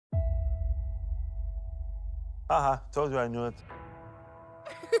Haha, told you I knew it.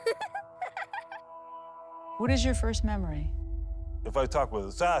 What is your first memory? If I talk with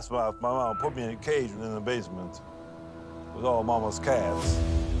a sass mouth, my mom put me in a cage in the basement with all mama's cats.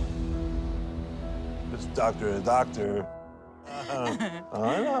 This doctor, doctor. I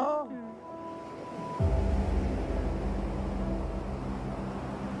know.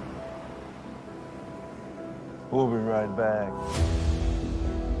 We'll be right back.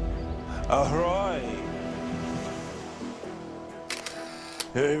 Ahoy!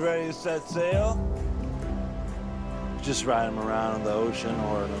 You ready to set sail? Just ride them around in the ocean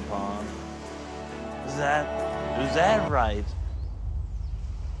or in a pond. Is that right?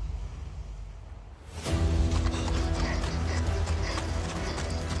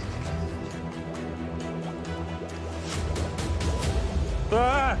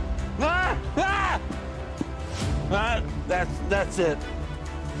 Ah! Ah! Ah! Ah! That's it.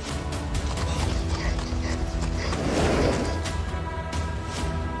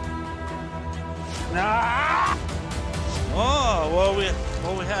 Ah! Oh, what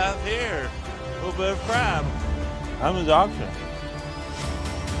we have here? A little bit of crab. I'm a doctor.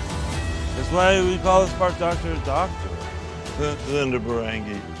 That's why we call this park doctor a doctor. Linda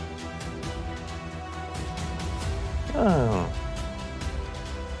Barangi. Oh.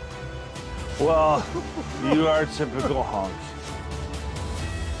 Well, you are typical hunks.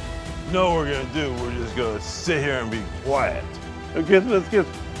 You know what we're gonna do? We're just gonna sit here and be quiet. Let's get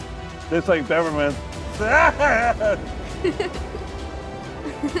this like Beverman.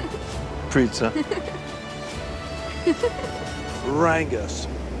 Pizza. Rangus.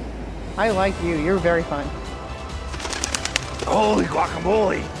 I like you. You're very fun. Holy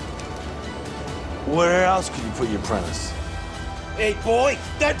guacamole! Where else could you put your apprentice? Hey, boy,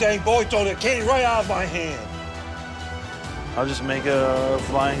 that dang boy threw the candy right out of my hand. I'll just make a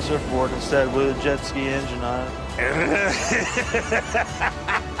flying surfboard instead with a jet ski engine on it.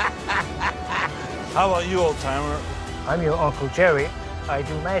 How about you, old timer? I'm your Uncle Jerry. I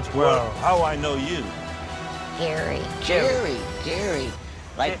do magic. Well, how I know you? Gary.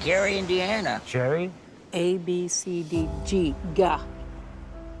 Like Gary, Indiana. Jerry? A, B, C, D, G, ga.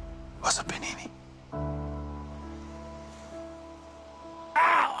 What's a panini?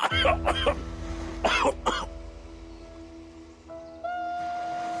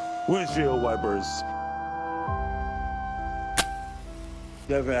 Windshield wipers.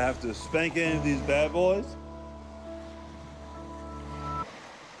 You ever have to spank any of these bad boys?